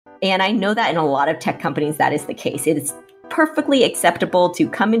And I know that in a lot of tech companies, that is the case. It is perfectly acceptable to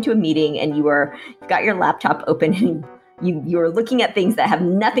come into a meeting and you've got your laptop open and you're looking at things that have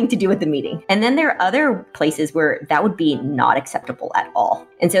nothing to do with the meeting. And then there are other places where that would be not acceptable at all.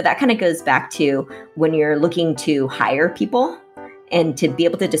 And so that kind of goes back to when you're looking to hire people and to be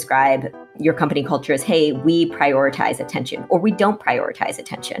able to describe your company culture as, hey, we prioritize attention or we don't prioritize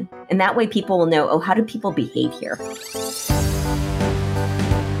attention. And that way people will know, oh, how do people behave here?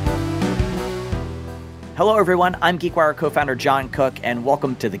 Hello, everyone. I'm GeekWire co-founder John Cook, and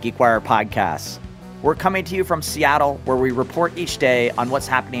welcome to the GeekWire podcast. We're coming to you from Seattle, where we report each day on what's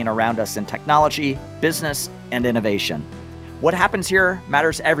happening around us in technology, business, and innovation. What happens here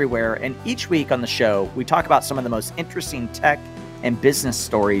matters everywhere, and each week on the show, we talk about some of the most interesting tech and business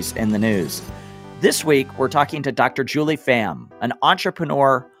stories in the news. This week, we're talking to Dr. Julie Pham, an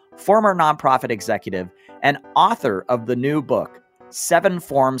entrepreneur, former nonprofit executive, and author of the new book, 7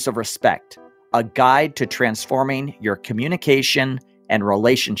 Forms of Respect, a guide to transforming your communication and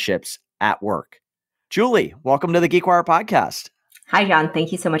relationships at work. Julie, welcome to the GeekWire podcast. Hi, John.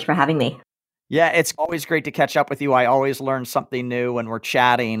 Thank you so much for having me. Yeah, it's always great to catch up with you. I always learn something new when we're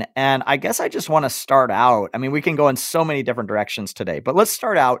chatting. And I guess I just want to start out. I mean, we can go in so many different directions today, but let's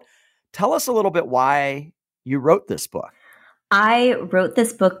start out. Tell us a little bit why you wrote this book. I wrote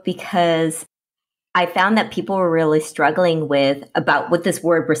this book because I found that people were really struggling about what this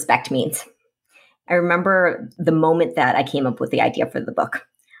word respect means. I remember the moment that I came up with the idea for the book.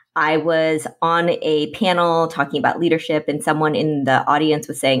 I was on a panel talking about leadership, and someone in the audience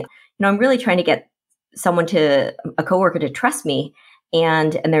was saying, I'm really trying to get a coworker to trust me,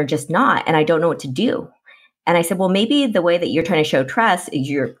 and they're just not, and I don't know what to do. And I said, well, maybe the way that you're trying to show trust is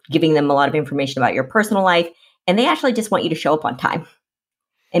you're giving them a lot of information about your personal life, and they actually just want you to show up on time.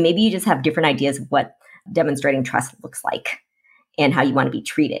 And maybe you just have different ideas of what demonstrating trust looks like and how you want to be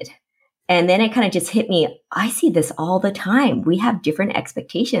treated. And then it kind of just hit me. I see this all the time. We have different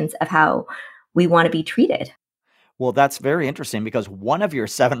expectations of how we want to be treated. Well, that's very interesting because one of your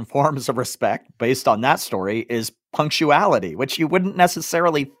 7 forms of respect based on that story is punctuality, which you wouldn't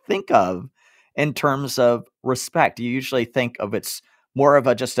necessarily think of in terms of respect. You usually think of it's more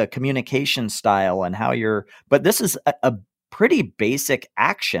of just a communication style and how but this is a pretty basic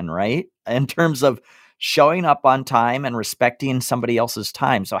action, right? In terms of showing up on time and respecting somebody else's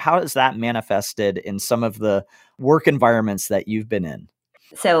time. So how is that manifested in some of the work environments that you've been in?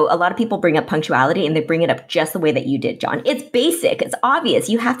 So a lot of people bring up punctuality and they bring it up just the way that you did, John. It's basic. It's obvious.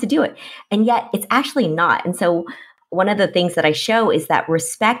 You have to do it. And yet it's actually not. And so one of the things that I show is that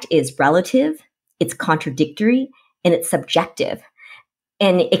respect is relative, it's contradictory, and it's subjective.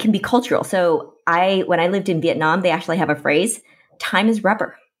 And it can be cultural. So when I lived in Vietnam, they actually have a phrase, time is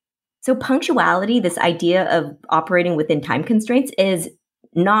rubber. So punctuality, this idea of operating within time constraints, is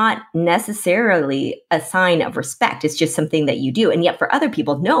not necessarily a sign of respect. It's just something that you do. And yet for other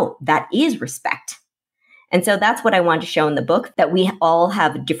people, no, that is respect. And so that's what I wanted to show in the book, that we all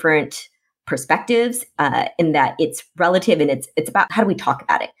have different perspectives in that it's relative and it's about how do we talk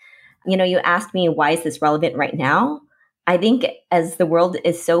about it. You asked me, why is this relevant right now? I think as the world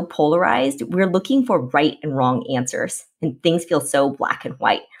is so polarized, we're looking for right and wrong answers and things feel so black and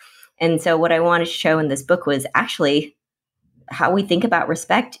white. And so what I wanted to show in this book was actually how we think about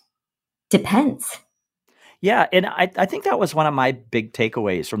respect depends. Yeah. And I think that was one of my big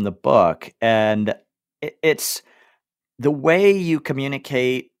takeaways from the book. And it's the way you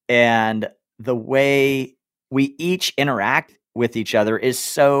communicate and the way we each interact with each other is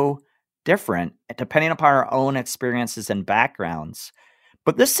so different depending upon our own experiences and backgrounds.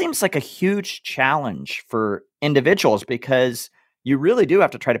 But this seems like a huge challenge for individuals because you really do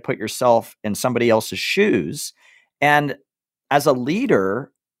have to try to put yourself in somebody else's shoes. And as a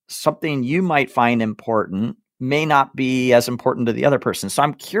leader, something you might find important may not be as important to the other person. So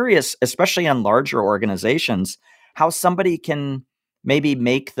I'm curious, especially on larger organizations, how somebody can maybe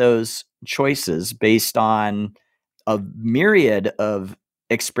make those choices based on a myriad of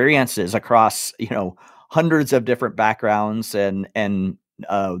experiences across, hundreds of different backgrounds and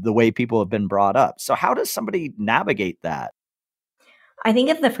the way people have been brought up. So how does somebody navigate that? I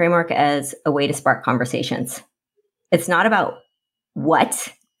think of the framework as a way to spark conversations. It's not about what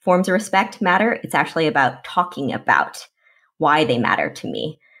forms of respect matter. It's actually about talking about why they matter to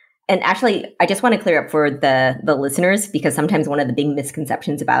me. And actually, I just want to clear up for the listeners, because sometimes one of the big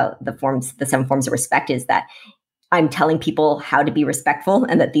misconceptions about the 7 forms of respect is that I'm telling people how to be respectful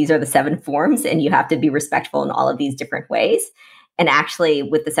and that these are the 7 forms and you have to be respectful in all of these different ways. And actually,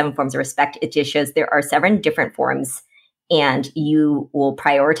 with the 7 forms of respect, it just shows there are 7 different forms and you will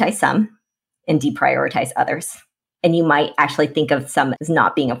prioritize some and deprioritize others. And you might actually think of some as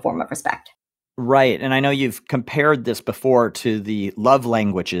not being a form of respect. Right. And I know you've compared this before to the love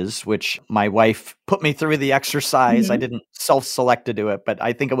languages, which my wife put me through the exercise. I didn't self-select to do it, but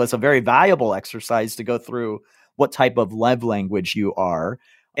I think it was a very valuable exercise to go through what type of love language you are.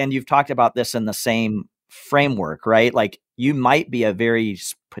 And you've talked about this in the same framework, right? Like you might be a very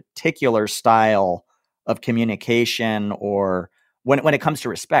particular style of communication, or when it comes to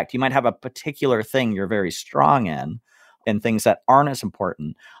respect, you might have a particular thing you're very strong in and things that aren't as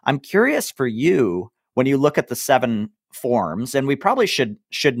important. I'm curious for you, when you look at the 7 forms, and we probably should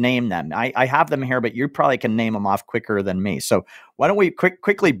name them. I have them here, but you probably can name them off quicker than me. So why don't we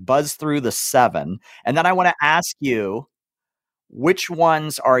quickly buzz through the 7, and then I want to ask you which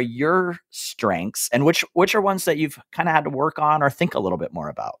ones are your strengths and which are ones that you've kind of had to work on or think a little bit more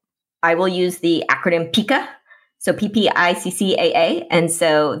about. I will use the acronym PICCA. So PPICCAA. And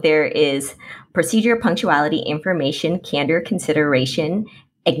so there is procedure, punctuality, information, candor, consideration,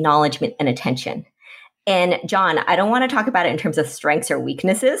 acknowledgement, and attention. And John, I don't want to talk about it in terms of strengths or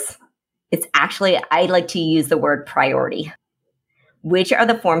weaknesses. It's actually, I like to use the word priority. Which are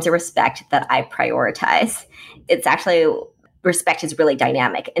the forms of respect that I prioritize? It's actually, respect is really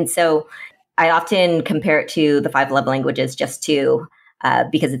dynamic. And so I often compare it to the 5 love languages just to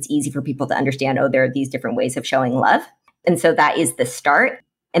because it's easy for people to understand, oh, there are these different ways of showing love. And so that is the start.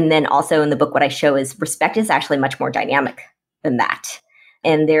 And then also in the book, what I show is respect is actually much more dynamic than that.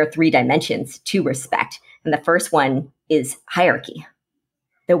 And there are 3 dimensions to respect. And the first one is hierarchy.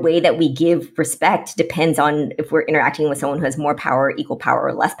 The way that we give respect depends on if we're interacting with someone who has more power, equal power,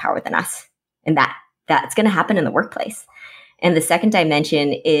 or less power than us. And that's going to happen in the workplace. And the second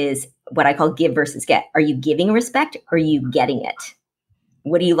dimension is what I call give versus get. Are you giving respect or are you getting it?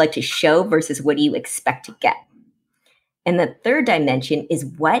 What do you like to show versus what do you expect to get? And the third dimension is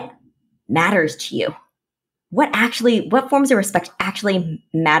what matters to you. What forms of respect actually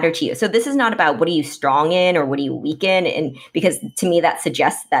matter to you? So this is not about what are you strong in or what are you weak in? And because to me, that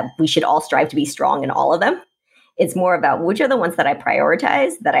suggests that we should all strive to be strong in all of them. It's more about which are the ones that I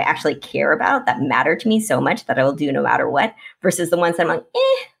prioritize, that I actually care about, that matter to me so much that I will do no matter what, versus the ones that I'm like,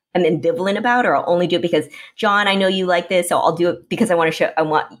 I'm ambivalent about, or I'll only do it because, John, I know you like this, so I'll do it because I want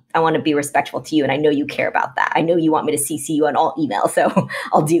to be respectful to you, and I know you care about that. I know you want me to CC you on all emails, so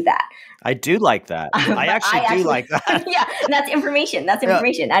I'll do that. I do like that. I actually do like that. Yeah, and that's information. That's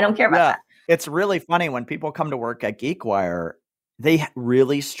information. Yeah. I don't care about that. It's really funny when people come to work at GeekWire, they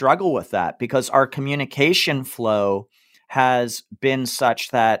really struggle with that because our communication flow has been such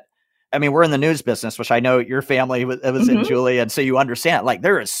that, I mean, we're in the news business, which I know your family was in, Julie. And so you understand, like,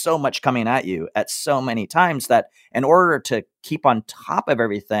 there is so much coming at you at so many times that in order to keep on top of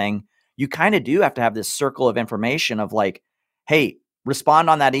everything, you kind of do have to have this circle of information of like, hey, respond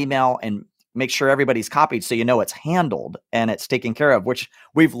on that email and make sure everybody's copied so you know it's handled and it's taken care of, which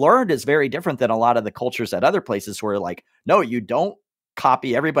we've learned is very different than a lot of the cultures at other places where like, no, you don't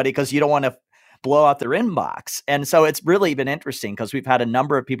copy everybody because you don't want to blow out their inbox. And so it's really been interesting because we've had a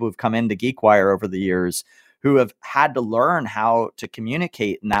number of people who've come into GeekWire over the years who have had to learn how to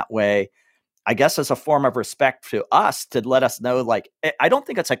communicate in that way, I guess as a form of respect to us, to let us know, like, I don't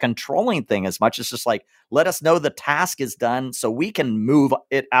think it's a controlling thing as much as just like, let us know the task is done so we can move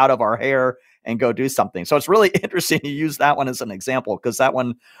it out of our hair and go do something. So it's really interesting to use that one as an example because that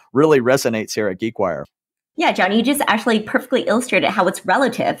one really resonates here at GeekWire. Yeah, John, you just actually perfectly illustrated how it's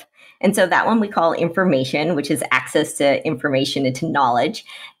relative. And so that one we call information, which is access to information and to knowledge.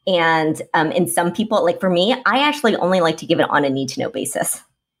 And in some people, like for me, I actually only like to give it on a need-to-know basis.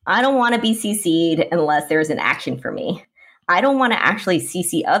 I don't want to be CC'd unless there's an action for me. I don't want to actually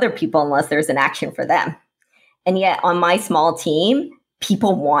CC other people unless there's an action for them. And yet on my small team,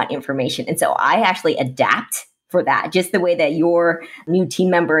 people want information. And so I actually adapt for that, just the way that your new team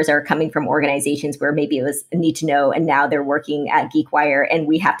members are coming from organizations where maybe it was a need to know and now they're working at GeekWire and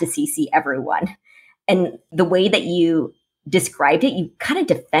we have to CC everyone. And the way that you described it, you kind of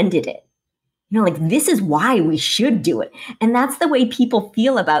defended it. You know, like, this is why we should do it. And that's the way people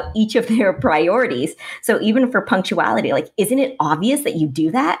feel about each of their priorities. So even for punctuality, like, isn't it obvious that you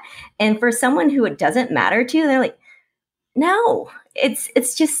do that? And for someone who it doesn't matter to, they're like, no,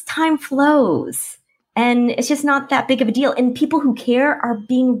 it's just time flows. And it's just not that big of a deal. And people who care are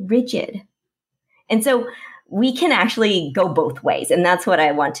being rigid. And so we can actually go both ways. And that's what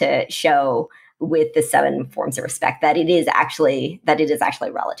I want to show with the 7 forms of respect, that it is actually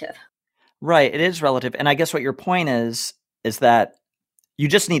relative. Right. It is relative. And I guess what your point is that you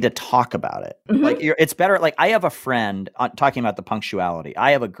just need to talk about it. Mm-hmm. Like, it's better. Like, I have a friend talking about the punctuality.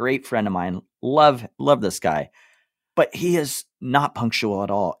 I have a great friend of mine. Love this guy, but he is not punctual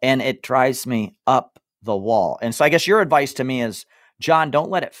at all. And it drives me up the wall. And so I guess your advice to me is, John, don't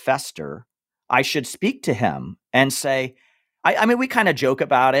let it fester. I should speak to him and say, I mean, we kind of joke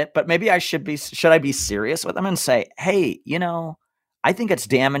about it, but maybe should I be serious with him and say, hey, I think it's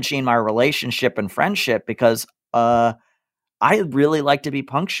damaging my relationship and friendship because I really like to be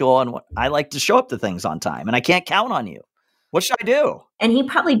punctual and I like to show up to things on time and I can't count on you. What should I do? And he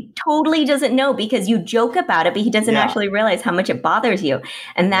probably totally doesn't know because you joke about it, but he doesn't actually realize how much it bothers you.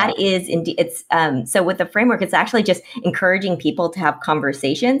 And that is indeed, it's so with the framework, it's actually just encouraging people to have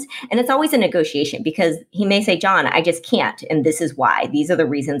conversations. And it's always a negotiation because he may say, John, I just can't. And this is why. These are the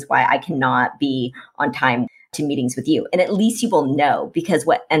reasons why I cannot be on time to meetings with you. And at least you will know, because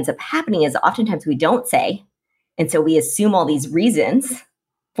what ends up happening is oftentimes we don't say. And so we assume all these reasons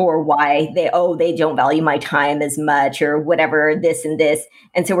for why they don't value my time as much or whatever, this and this.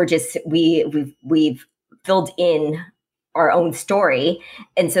 And so we've filled in our own story.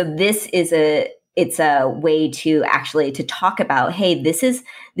 And so it's a way to actually to talk about, hey, this is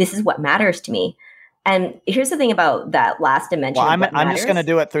what matters to me. And here's the thing about that last dimension. Well, I'm just going to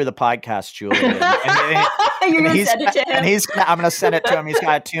do it through the podcast, Julie. You're going to send it to him. I'm going to send it to him. He's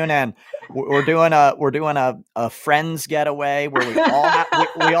got to tune in. We're doing a friends getaway where we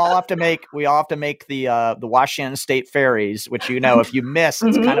all have to make the Washington State ferries, which if you miss,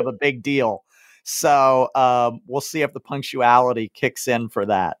 it's kind of a big deal. So we'll see if the punctuality kicks in for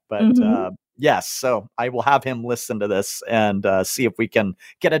that. But yes, so I will have him listen to this and see if we can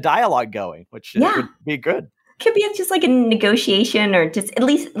get a dialogue going, which would be good. Could be just like a negotiation or just at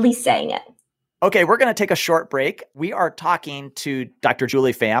least saying it. Okay, we're going to take a short break. We are talking to Dr.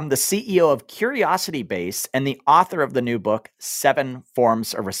 Julie Pham, the CEO of Curiosity Base and the author of the new book, 7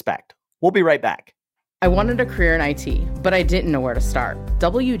 Forms of Respect. We'll be right back. I wanted a career in IT, but I didn't know where to start.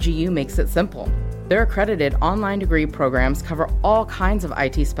 WGU makes it simple. Their accredited online degree programs cover all kinds of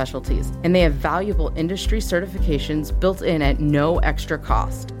IT specialties, and they have valuable industry certifications built in at no extra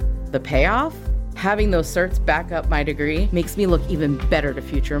cost. The payoff? Having those certs back up my degree makes me look even better to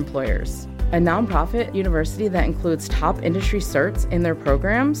future employers. A nonprofit university that includes top industry certs in their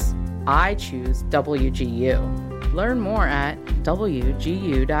programs? I choose WGU. Learn more at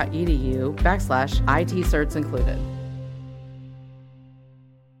wgu.edu/IT certs included.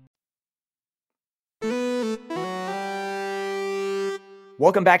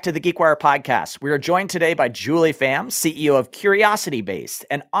 Welcome back to the GeekWire podcast. We are joined today by Julie Pham, CEO of Curiosity Base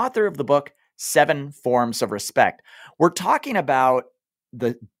and author of the book, 7 Forms of Respect. We're talking about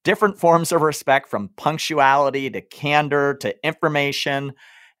the different forms of respect, from punctuality to candor to information.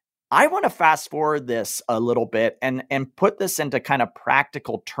 I want to fast forward this a little bit and put this into kind of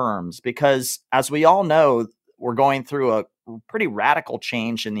practical terms, because as we all know, we're going through a pretty radical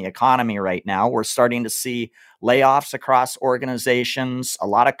change in the economy right now. We're starting to see layoffs across organizations, a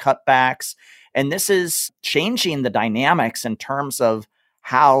lot of cutbacks, and this is changing the dynamics in terms of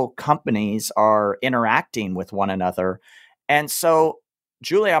how companies are interacting with one another. And so,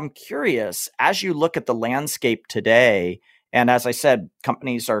 Julie, I'm curious, as you look at the landscape today, and as I said,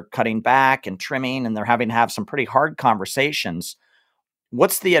 companies are cutting back and trimming, and they're having to have some pretty hard conversations.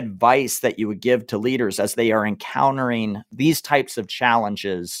 What's the advice that you would give to leaders as they are encountering these types of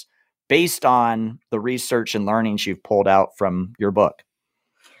challenges based on the research and learnings you've pulled out from your book?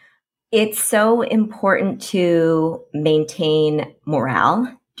 It's so important to maintain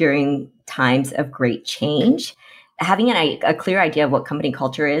morale during times of great change. Having a clear idea of what company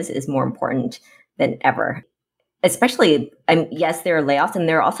culture is more important than ever. Especially, yes, there are layoffs, and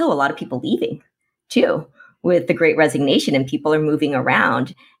there are also a lot of people leaving too, with the Great Resignation, and people are moving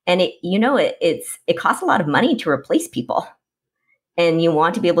around. And it costs a lot of money to replace people, and you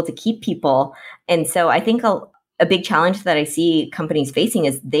want to be able to keep people. And so I think a big challenge that I see companies facing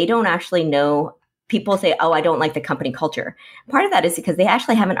is they don't actually know. People say, "Oh, I don't like the company culture." Part of that is because they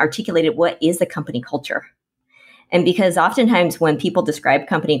actually haven't articulated what is the company culture. And because oftentimes when people describe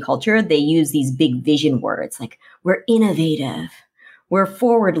company culture, they use these big vision words like we're innovative, we're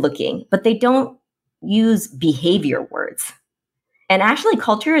forward looking, but they don't use behavior words. And actually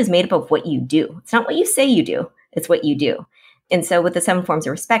culture is made up of what you do. It's not what you say you do, it's what you do. And so with the 7 Forms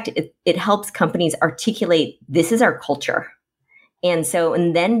of Respect, it helps companies articulate, this is our culture. And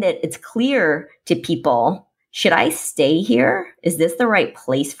then that it's clear to people, should I stay here? Is this the right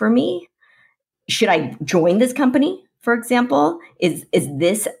place for me? Should I join this company, for example? Is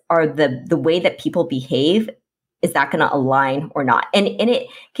this, or the way that people behave, is that going to align or not? And it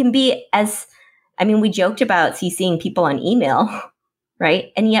can be we joked about CCing people on email,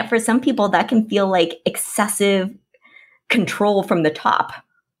 right? And yet for some people that can feel like excessive control from the top.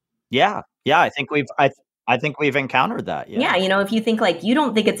 Yeah. I think I think we've encountered that. Yeah, Yeah. if you think like you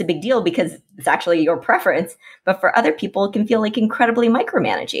don't think it's a big deal because it's actually your preference, but for other people, it can feel like incredibly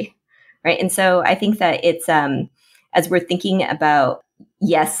micromanaging, right? And so I think that it's as we're thinking about,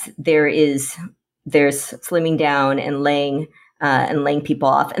 yes, there's slimming down and laying people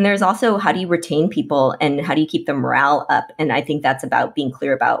off, and there's also how do you retain people and how do you keep the morale up? And I think that's about being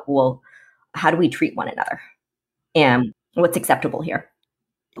clear about, well, how do we treat one another and what's acceptable here.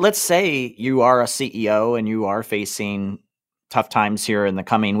 Let's say you are a CEO and you are facing tough times here in the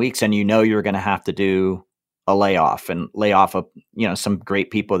coming weeks, and you're going to have to do a layoff and lay off of some great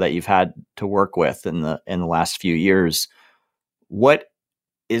people that you've had to work with in the last few years. What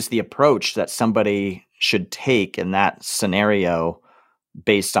is the approach that somebody should take in that scenario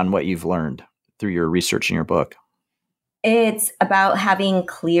based on what you've learned through your research in your book? It's about having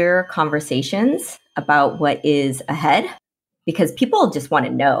clear conversations about what is ahead, because people just want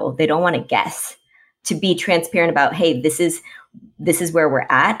to know. They don't want to guess. To be transparent about, hey, this is where we're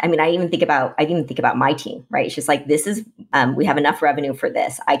at. I mean, I even think about my team, right? It's just like, this is we have enough revenue for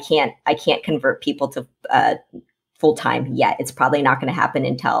this. I can't convert people to full time yet. It's probably not going to happen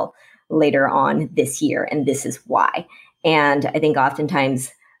until later on this year, and this is why. And I think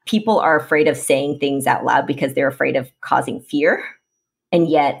oftentimes people are afraid of saying things out loud because they're afraid of causing fear. And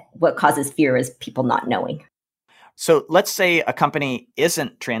yet what causes fear is people not knowing. So let's say a company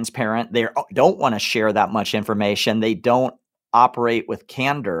isn't transparent. They don't want to share that much information. They don't operate with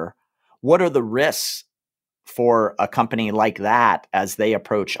candor. What are the risks for a company like that as they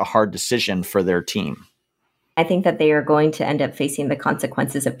approach a hard decision for their team? I think that they are going to end up facing the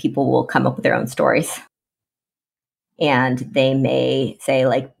consequences of people will come up with their own stories. And they may say,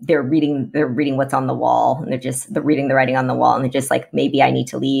 like, they're reading what's on the wall, and they're reading the writing on the wall, and they're just like, maybe I need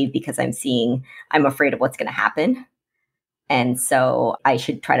to leave because I'm afraid of what's going to happen. And so I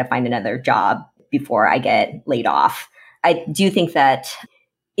should try to find another job before I get laid off. I do think that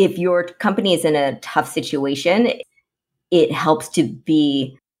if your company is in a tough situation, it helps to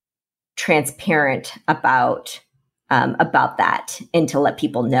be transparent about that and to let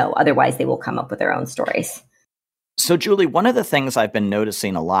people know. Otherwise, they will come up with their own stories. So, Julie, one of the things I've been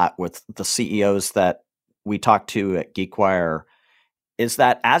noticing a lot with the CEOs that we talk to at GeekWire is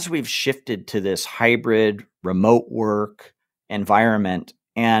that as we've shifted to this hybrid remote work environment,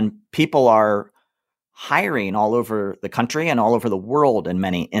 and people are hiring all over the country and all over the world in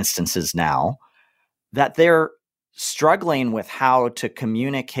many instances now, that they're struggling with how to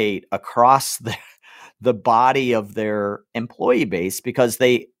communicate across the body of their employee base, because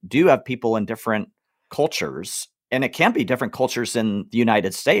they do have people in different cultures. And it can be different cultures in the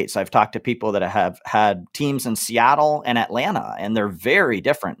United States. I've talked to people that have had teams in Seattle and Atlanta, and they're very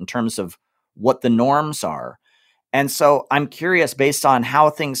different in terms of what the norms are. And so I'm curious, based on how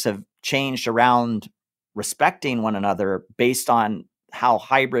things have changed around respecting one another, based on how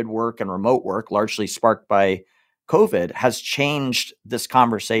hybrid work and remote work, largely sparked by COVID, has changed this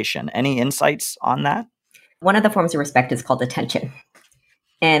conversation. Any insights on that? One of the forms of respect is called attention.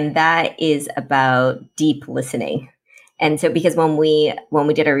 And that is about deep listening. And so because when we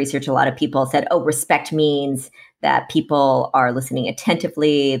did our research, a lot of people said, oh, respect means that people are listening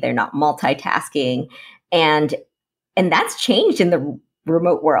attentively, they're not multitasking. And that's changed in the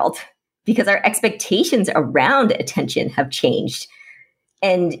remote world because our expectations around attention have changed.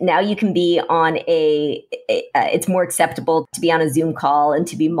 And now you can be on it's more acceptable to be on a Zoom call and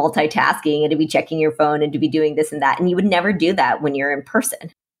to be multitasking and to be checking your phone and to be doing this and that. And you would never do that when you're in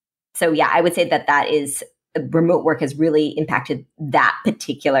person. So yeah, I would say that is remote work has really impacted that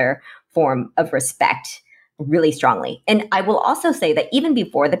particular form of respect really strongly. And I will also say that even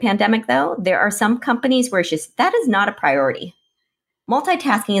before the pandemic, though, there are some companies where it's just, that is not a priority.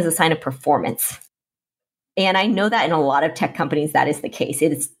 Multitasking is a sign of performance. And I know that in a lot of tech companies, that is the case.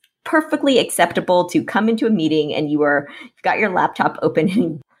 It is perfectly acceptable to come into a meeting and you've got your laptop open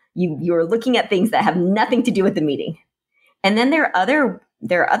and you're looking at things that have nothing to do with the meeting. And then there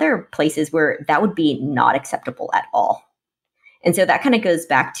are other places where that would be not acceptable at all. And so that kind of goes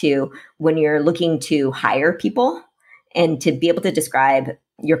back to when you're looking to hire people and to be able to describe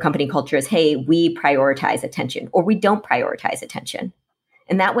your company culture as, hey, we prioritize attention or we don't prioritize attention.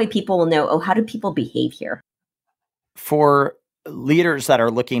 And that way people will know, oh, how do people behave here? For leaders that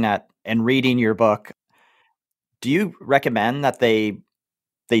are looking at and reading your book, do you recommend that they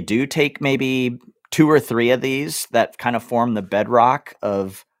do take maybe 2 or 3 of these that kind of form the bedrock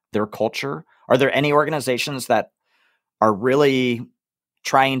of their culture? Are there any organizations that are really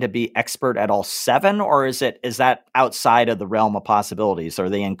trying to be expert at all 7, or is that outside of the realm of possibilities? Are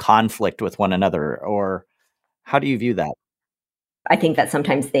they in conflict with one another, or how do you view that? I think that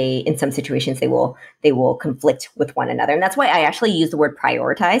sometimes in some situations, they will conflict with one another. And that's why I actually use the word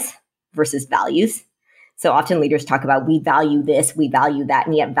prioritize versus values. So often leaders talk about, we value this, we value that.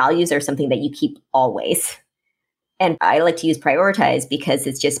 And yet values are something that you keep always. And I like to use prioritize because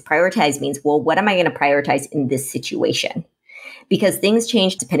it's just prioritize means, well, what am I going to prioritize in this situation? Because things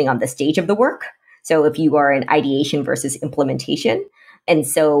change depending on the stage of the work. So if you are in ideation versus implementation, and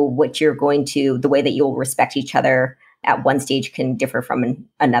so the way that you'll respect each other at one stage can differ from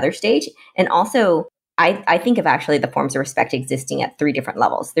another stage. And also, I think of actually the forms of respect existing at 3 different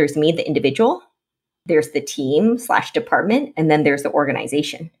levels. There's me, the individual, there's the team/department, and then there's the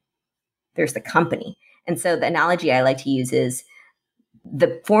organization. There's the company. And so the analogy I like to use is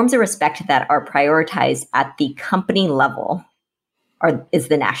the forms of respect that are prioritized at the company level is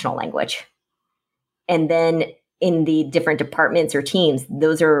the national language. And then in the different departments or teams,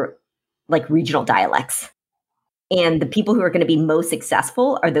 those are like regional dialects. And the people who are going to be most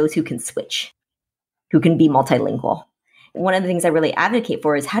successful are those who can switch, who can be multilingual. One of the things I really advocate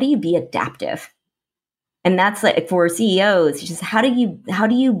for is, how do you be adaptive? And that's like for CEOs, just how do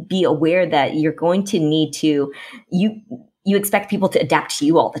you be aware that you're going to need to, you expect people to adapt to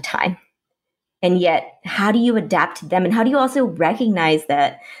you all the time. And yet, how do you adapt to them? And how do you also recognize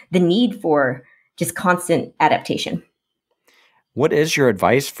that the need for just constant adaptation? What is your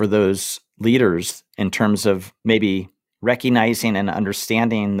advice for those leaders in terms of maybe recognizing and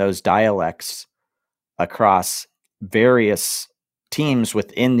understanding those dialects across various teams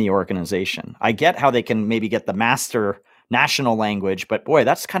within the organization? I get how they can maybe get the master national language, but boy,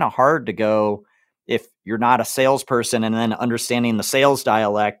 that's kind of hard to go if you're not a salesperson and then understanding the sales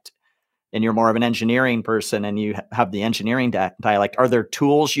dialect and you're more of an engineering person and you have the engineering dialect. Are there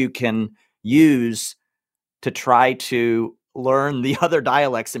tools you can use to try to learn the other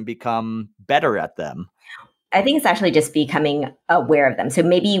dialects and become better at them? I think it's actually just becoming aware of them. So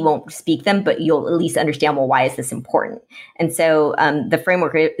maybe you won't speak them, but you'll at least understand, well, why is this important? And so the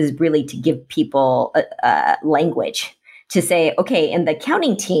framework is really to give people language to say, okay, in the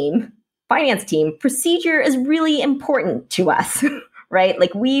accounting team, finance team, procedure is really important to us. Right?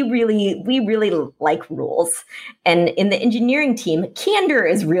 Like we really like rules. And in the engineering team, candor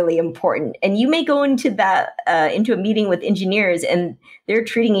is really important. And you may go into a meeting with engineers and they're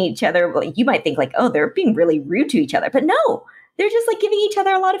treating each other, like you might think like, oh, they're being really rude to each other. But no, they're just like giving each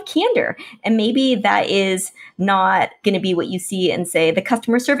other a lot of candor. And maybe that is not going to be what you see in, say, the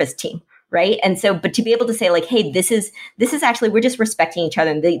customer service team. Right. And so, but to be able to say like, hey, this is actually, we're just respecting each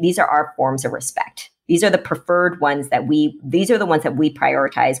other. And these are our forms of respect. These are the preferred ones these are the ones that we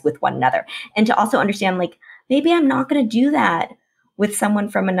prioritize with one another. And to also understand, like, maybe I'm not going to do that with someone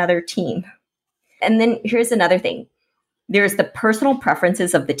from another team. And then here's another thing. There's the personal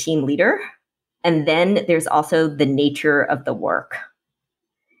preferences of the team leader. And then there's also the nature of the work.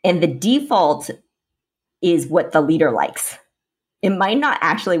 And the default is what the leader likes.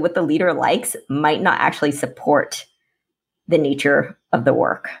 What the leader likes might not actually support the nature of the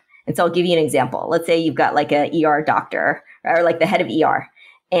work. And so I'll give you an example. Let's say you've got like a ER doctor or like the head of ER.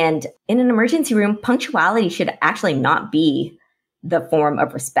 And in an emergency room, punctuality should actually not be the form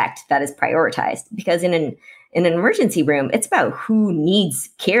of respect that is prioritized. Because in an emergency room, it's about who needs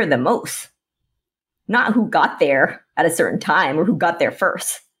care the most, not who got there at a certain time or who got there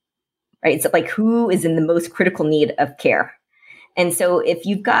first. Right? It's like who is in the most critical need of care. And so if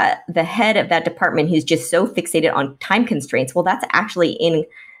you've got the head of that department who's just so fixated on time constraints, well, that's actually in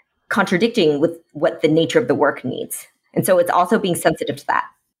contradicting with what the nature of the work needs. And so it's also being sensitive to that.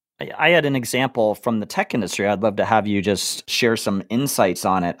 I had an example from the tech industry. I'd love to have you just share some insights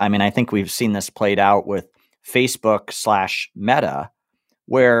on it. I mean, I think we've seen this played out with Facebook/Meta,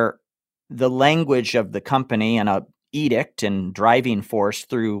 where the language of the company and a edict and driving force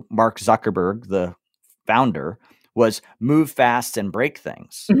through Mark Zuckerberg, the founder, was move fast and break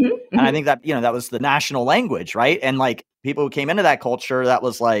things. Mm-hmm. And I think that, that was the national language, right? And like people who came into that culture, that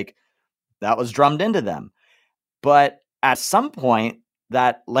was drummed into them. But at some point,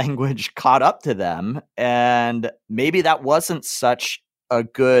 that language caught up to them. And maybe that wasn't such a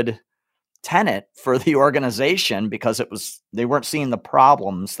good tenet for the organization because they weren't seeing the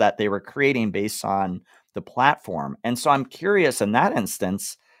problems that they were creating based on the platform. And so I'm curious in that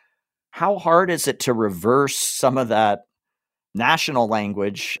instance, how hard is it to reverse some of that national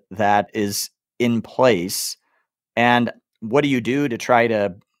language that is in place? And what do you do to try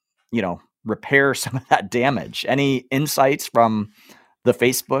to, repair some of that damage? Any insights from the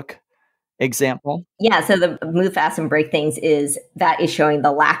Facebook example? Yeah. So the move fast and break things is showing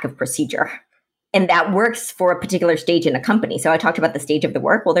the lack of procedure. And that works for a particular stage in a company. So I talked about the stage of the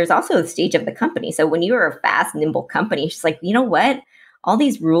work. Well, there's also the stage of the company. So when you're a fast, nimble company, it's just like, you know what? All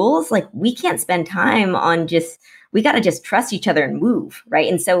these rules, like we can't spend time on we got to just trust each other and move, right?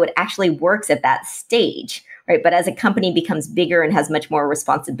 And so it actually works at that stage, right? But as a company becomes bigger and has much more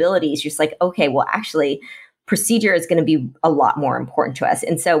responsibilities, you're just like, okay, well, actually, procedure is going to be a lot more important to us.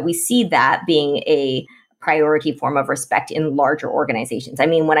 And so we see that being a priority form of respect in larger organizations. I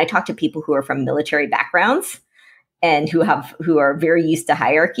mean, when I talk to people who are from military backgrounds and who are very used to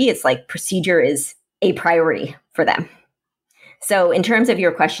hierarchy, it's like procedure is a priority for them. So in terms of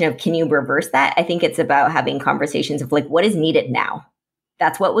your question of can you reverse that, I think it's about having conversations of like, what is needed now?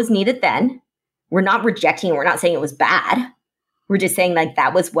 That's what was needed then. We're not rejecting, we're not saying it was bad. We're just saying like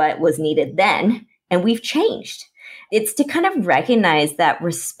that was what was needed then. And we've changed. It's to kind of recognize that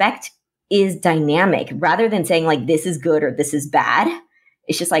respect is dynamic rather than saying like this is good or this is bad.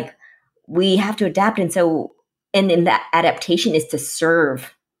 It's just like we have to adapt. And in that adaptation is to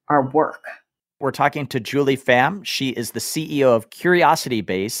serve our work. We're talking to Julie Pham. She is the CEO of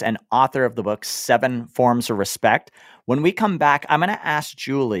CuriosityBase and author of the book 7 Forms of Respect. When we come back, I'm going to ask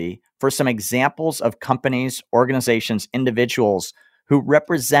Julie for some examples of companies, organizations, individuals who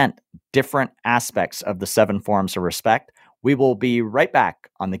represent different aspects of the 7 Forms of Respect. We will be right back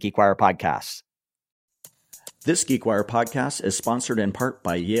on the GeekWire podcast. This GeekWire podcast is sponsored in part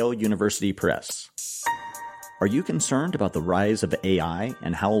by Yale University Press. Are you concerned about the rise of AI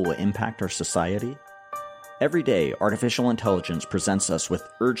and how it will impact our society? Every day, artificial intelligence presents us with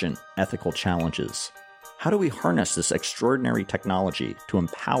urgent ethical challenges. How do we harness this extraordinary technology to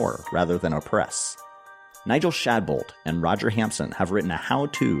empower rather than oppress? Nigel Shadbolt and Roger Hampson have written a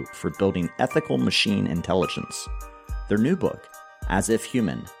how-to for building ethical machine intelligence. Their new book, As If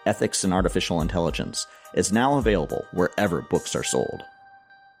Human: Ethics in Artificial Intelligence, is now available wherever books are sold.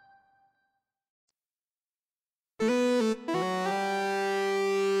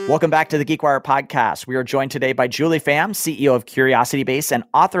 Welcome back to the GeekWire podcast. We are joined today by Julie Pham, CEO of CuriosityBase and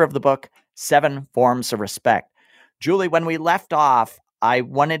author of the book 7 Forms of Respect. Julie, when we left off, I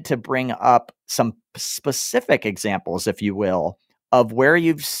wanted to bring up some specific examples, if you will, of where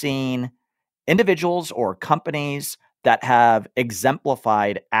you've seen individuals or companies that have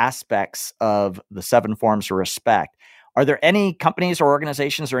exemplified aspects of the 7 Forms of Respect. Are there any companies or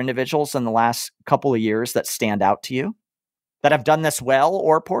organizations or individuals in the last couple of years that stand out to you that have done this well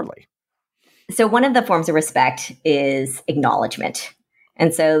or poorly? So one of the forms of respect is acknowledgement.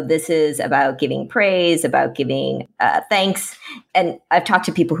 And so this is about giving praise, about giving thanks. And I've talked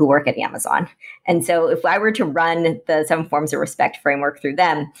to people who work at Amazon. And so if I were to run the 7 Forms of Respect framework through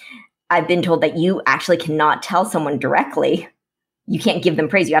them, I've been told that you actually cannot tell someone directly, you can't give them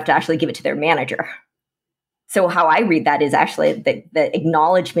praise. You have to actually give it to their manager. So how I read that is actually the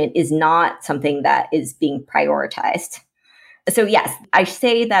acknowledgement is not something that is being prioritized. So yes, I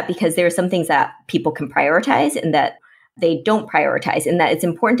say that because there are some things that people can prioritize and that they don't prioritize, and that it's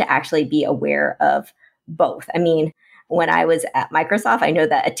important to actually be aware of both. I mean, when I was at Microsoft, I know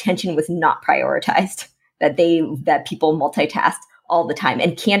that attention was not prioritized, that people multitasked all the time,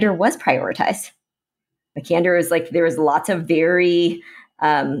 and candor was prioritized. The candor is like there was lots of very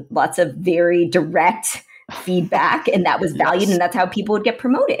direct feedback, and that was valued, and that's how people would get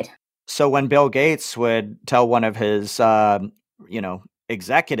promoted. So when Bill Gates would tell one of his,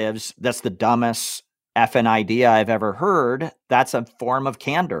 executives, that's the dumbest effing idea I've ever heard, that's a form of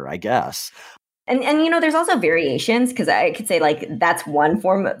candor, I guess. And there's also variations, because I could say like that's one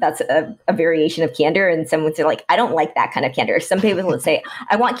form, that's a variation of candor, and someone would say like, I don't like that kind of candor. Some people would say,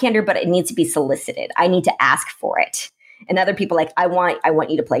 I want candor, but it needs to be solicited. I need to ask for it. And other people like, I want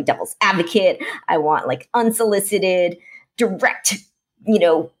you to play devil's advocate. I want like unsolicited, direct,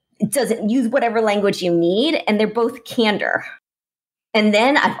 it doesn't use whatever language you need, and they're both candor. And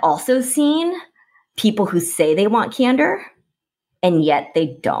then I've also seen people who say they want candor, and yet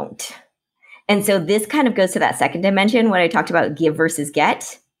they don't. And so this kind of goes to that second dimension, when I talked about give versus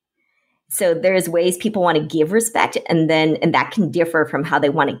get. So there's ways people want to give respect, and that can differ from how they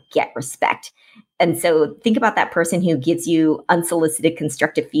want to get respect. And so think about that person who gives you unsolicited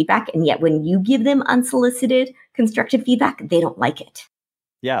constructive feedback, and yet when you give them unsolicited constructive feedback, they don't like it.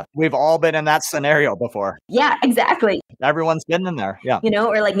 Yeah, we've all been in that scenario before. Yeah, exactly. Everyone's been in there. Yeah.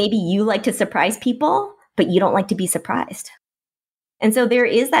 Or like maybe you like to surprise people, but you don't like to be surprised. And so there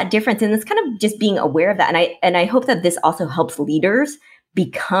is that difference. And it's kind of just being aware of that. And I hope that this also helps leaders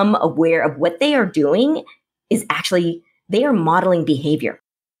become aware of what they are doing is actually, they are modeling behavior.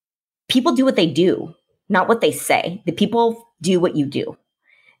 People do what they do, not what they say. The people do what you do.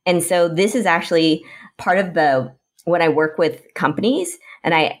 And so this is actually part of the when I work with companies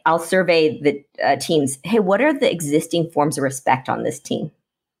and I'll survey the teams, hey, what are the existing forms of respect on this team?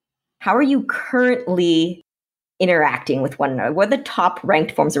 How are you currently interacting with one another? What are the top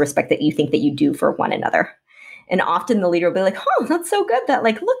ranked forms of respect that you think that you do for one another? And often the leader will be like, oh, that's so good that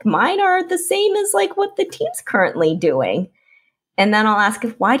like, look, mine are the same as like what the team's currently doing. And then I'll ask,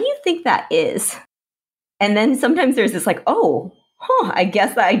 why do you think that is? And then sometimes there's this like, I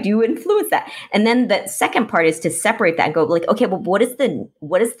guess that I do influence that. And then the second part is to separate that and go like, okay, well, what does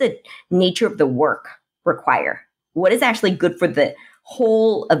the nature of the work require? What is actually good for the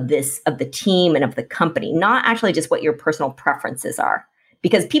whole of the team and of the company, not actually just what your personal preferences are,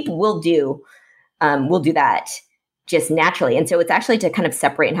 because people will do that just naturally. And so it's actually to kind of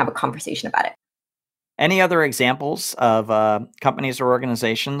separate and have a conversation about it. Any other examples of companies or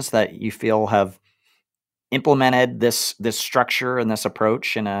organizations that you feel have implemented this structure and this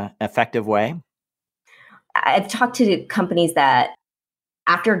approach in an effective way? I've talked to companies that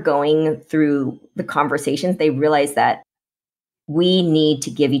after going through the conversations, they realize that we need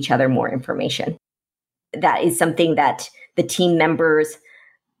to give each other more information. That is something that the team members,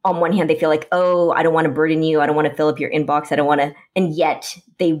 on one hand, they feel like, oh, I don't want to burden you. I don't want to fill up your inbox. I don't want to. And yet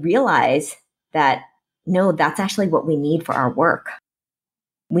they realize that, no, that's actually what we need for our work.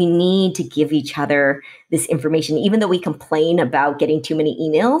 We need to give each other this information. Even though we complain about getting too many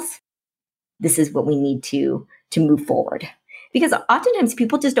emails, this is what we need to move forward. Because oftentimes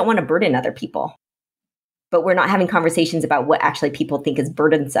people just don't want to burden other people. But we're not having conversations about what actually people think is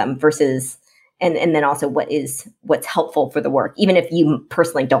burdensome versus, and then also what's helpful for the work, even if you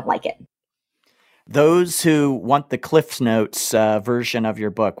personally don't like it. Those who want the Cliff Notes version of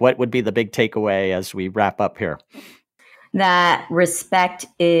your book, what would be the big takeaway as we wrap up here? That respect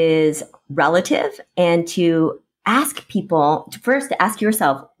is relative, and to ask people, first to ask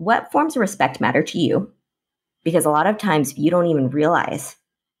yourself, what forms of respect matter to you? Because a lot of times you don't even realize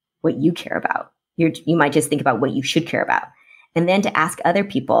what you care about. You might just think about what you should care about. And then to ask other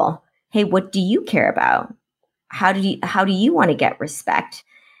people, hey, what do you care about? How do you want to get respect?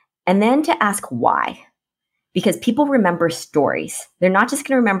 And then to ask why. Because people remember stories. They're not just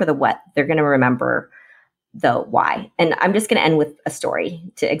going to remember the what, they're going to remember the why. And I'm just going to end with a story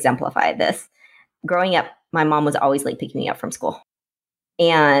to exemplify this. Growing up, my mom was always late picking me up from school.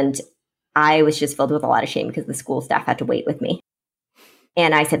 And I was just filled with a lot of shame because the school staff had to wait with me.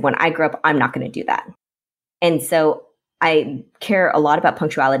 And I said, when I grow up, I'm not going to do that. And so I care a lot about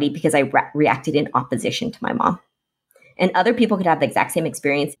punctuality because I reacted in opposition to my mom. And other people could have the exact same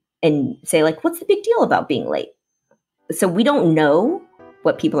experience and say, like, what's the big deal about being late? So we don't know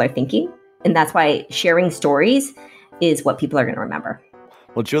what people are thinking. And that's why sharing stories is what people are going to remember.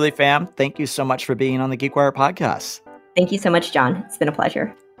 Well, Julie Pham, thank you so much for being on the GeekWire podcast. Thank you so much, John. It's been a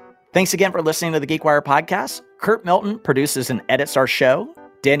pleasure. Thanks again for listening to the GeekWire podcast. Kurt Milton produces and edits our show.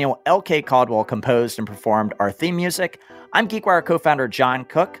 Daniel L.K. Caldwell composed and performed our theme music. I'm GeekWire co-founder John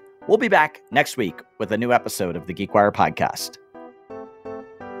Cook. We'll be back next week with a new episode of the GeekWire podcast.